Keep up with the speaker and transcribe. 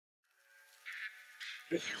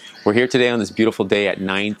We're here today on this beautiful day at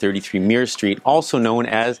 933 Meares Street, also known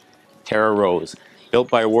as Terra Rose. Built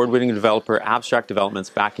by award-winning developer Abstract Developments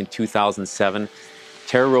back in 2007,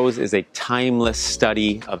 Terra Rose is a timeless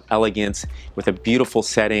study of elegance with a beautiful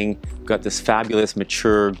setting. We've got this fabulous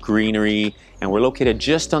mature greenery, and we're located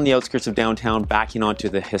just on the outskirts of downtown, backing onto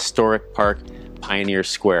the historic park, Pioneer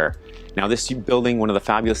Square. Now this building, one of the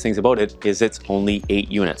fabulous things about it is it's only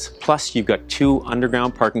 8 units. Plus you've got 2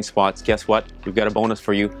 underground parking spots. Guess what? We've got a bonus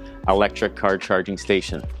for you, electric car charging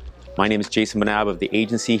station. My name is Jason Banab of the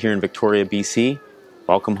agency here in Victoria, BC.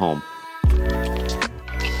 Welcome home.